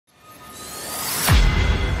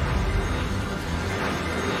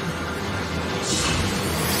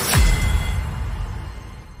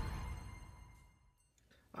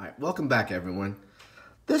welcome back everyone.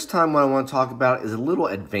 This time what I want to talk about is a little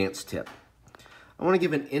advanced tip. I want to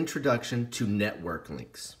give an introduction to network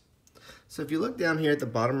links. So if you look down here at the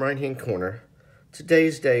bottom right hand corner,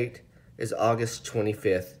 today's date is August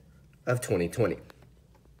 25th of 2020.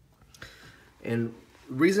 And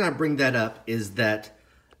the reason I bring that up is that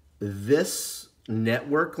this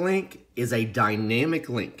network link is a dynamic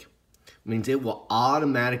link. It means it will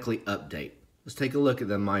automatically update. Let's take a look at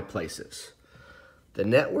the My Places. The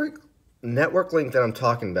network link that I'm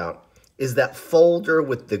talking about is that folder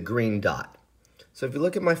with the green dot. So if you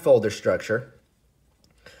look at my folder structure,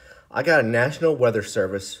 I got a National Weather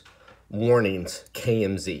Service warnings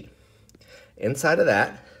KMZ. Inside of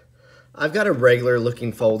that, I've got a regular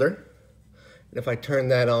looking folder. And if I turn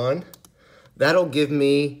that on, that'll give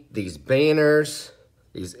me these banners,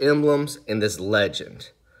 these emblems, and this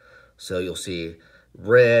legend. So you'll see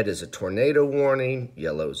red is a tornado warning,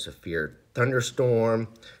 yellow is severe thunderstorm,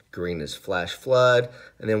 green is flash flood,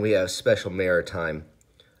 and then we have special maritime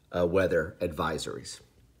weather advisories.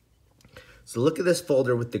 So look at this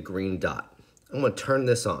folder with the green dot. I'm going to turn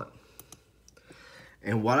this on.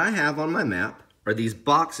 And what I have on my map are these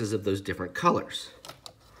boxes of those different colors.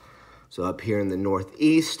 So up here in the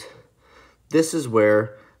northeast, this is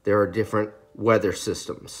where there are different weather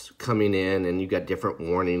systems coming in, and you got different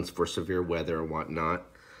warnings for severe weather and whatnot.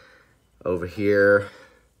 Over here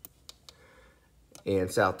in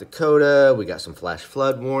South Dakota, we got some flash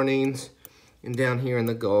flood warnings. And down here in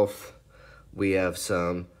the Gulf, we have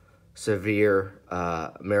some severe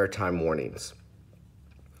maritime warnings.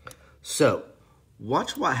 So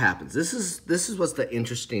watch what happens. This is what's the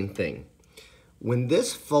interesting thing. When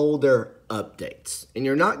this folder updates, and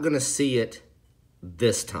you're not going to see it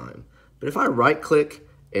this time, but if I right click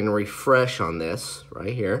and refresh on this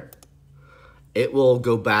right here, it will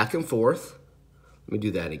go back and forth. Let me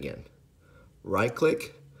do that again. Right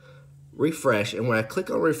click, refresh, and when I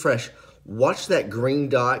click on refresh, watch that green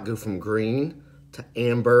dot go from green to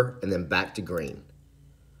amber and then back to green.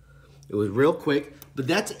 It was real quick, but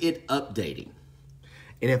that's it updating.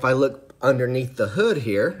 And if I look underneath the hood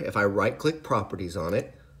here, if I right click properties on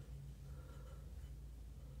it,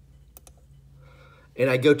 and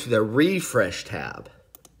I go to the refresh tab,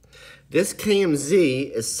 this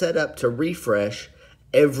KMZ is set up to refresh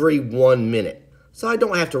every 1 minute. So I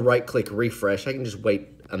don't have to right click refresh. I can just wait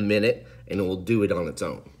a minute and it will do it on its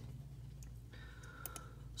own.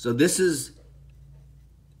 So this is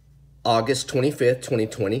August 25th,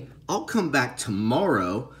 2020. I'll come back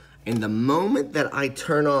tomorrow, and the moment that I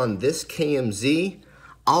turn on this KMZ,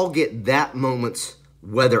 I'll get that moment's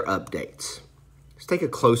weather updates. Let's take a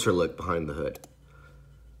closer look behind the hood.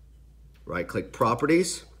 Right click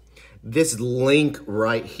properties. This link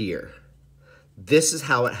right here. This is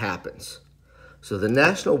how it happens. So the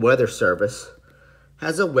National Weather Service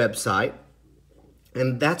has a website,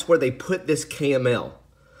 and that's where they put this KML.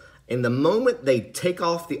 And the moment they take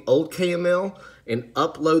off the old KML and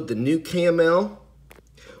upload the new KML,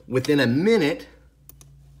 within a minute,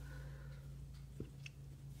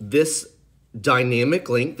 this dynamic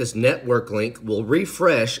link, this network link, will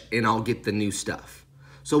refresh and I'll get the new stuff.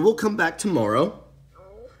 So we'll come back tomorrow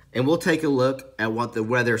and we'll take a look at what the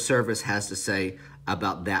Weather Service has to say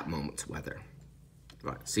about that moment's weather.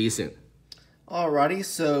 All right, see you soon. Alrighty,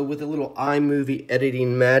 so with a little iMovie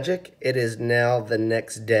editing magic, it is now the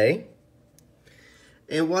next day.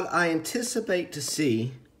 And what I anticipate to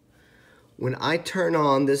see when I turn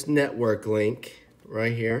on this network link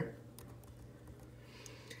right here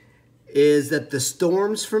is that the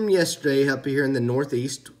storms from yesterday up here in the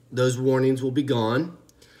northeast, those warnings will be gone.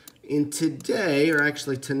 And today, or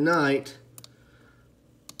actually tonight,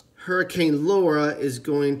 Hurricane Laura is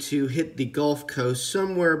going to hit the Gulf Coast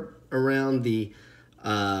somewhere around the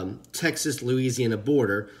Texas-Louisiana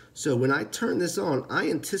border. So when I turn this on,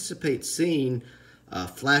 I anticipate seeing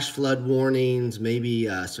flash flood warnings, maybe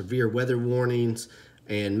severe weather warnings,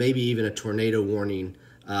 and maybe even a tornado warning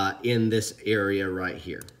in this area right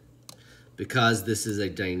here. Because this is a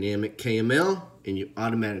dynamic KML and you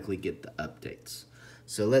automatically get the updates.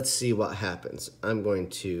 So let's see what happens. I'm going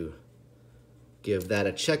to give that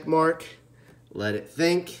a check mark, let it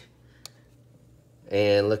think.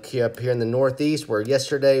 And look here up here in the northeast where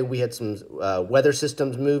yesterday we had some weather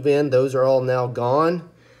systems move in. Those are all now gone.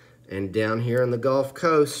 And down here on the Gulf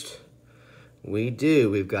Coast,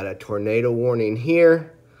 we've got a tornado warning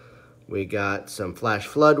here. We got some flash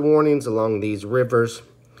flood warnings along these rivers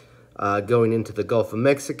going into the Gulf of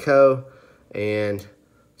Mexico, and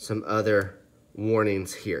some other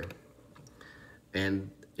warnings here. And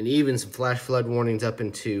even some flash flood warnings up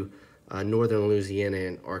into northern Louisiana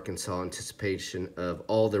and Arkansas, in anticipation of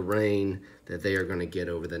all the rain that they are going to get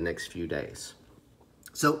over the next few days.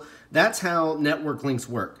 So that's how network links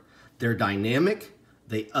work. They're dynamic,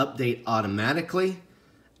 they update automatically,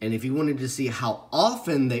 and if you wanted to see how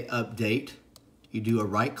often they update, you do a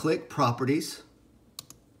right-click, Properties,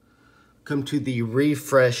 come to the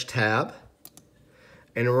Refresh tab,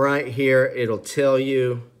 and right here it'll tell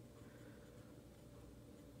you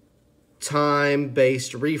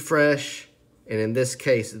time-based refresh, and in this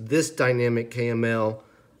case, this dynamic KML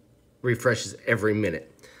refreshes every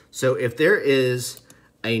minute. So if there is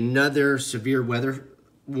another severe weather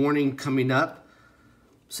warning coming up,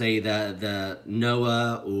 say the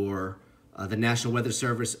NOAA or the National Weather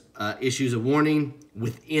Service issues a warning,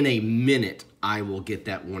 within a minute, I will get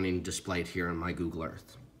that warning displayed here on my Google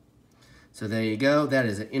Earth. So there you go. That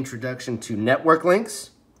is an introduction to network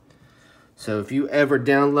links. So if you ever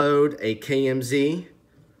download a KMZ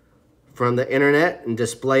from the internet and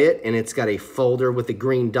display it, and it's got a folder with a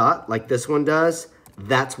green dot like this one does,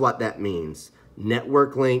 that's what that means.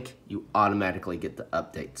 Network link, you automatically get the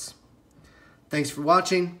updates. Thanks for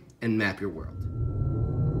watching, and map your world.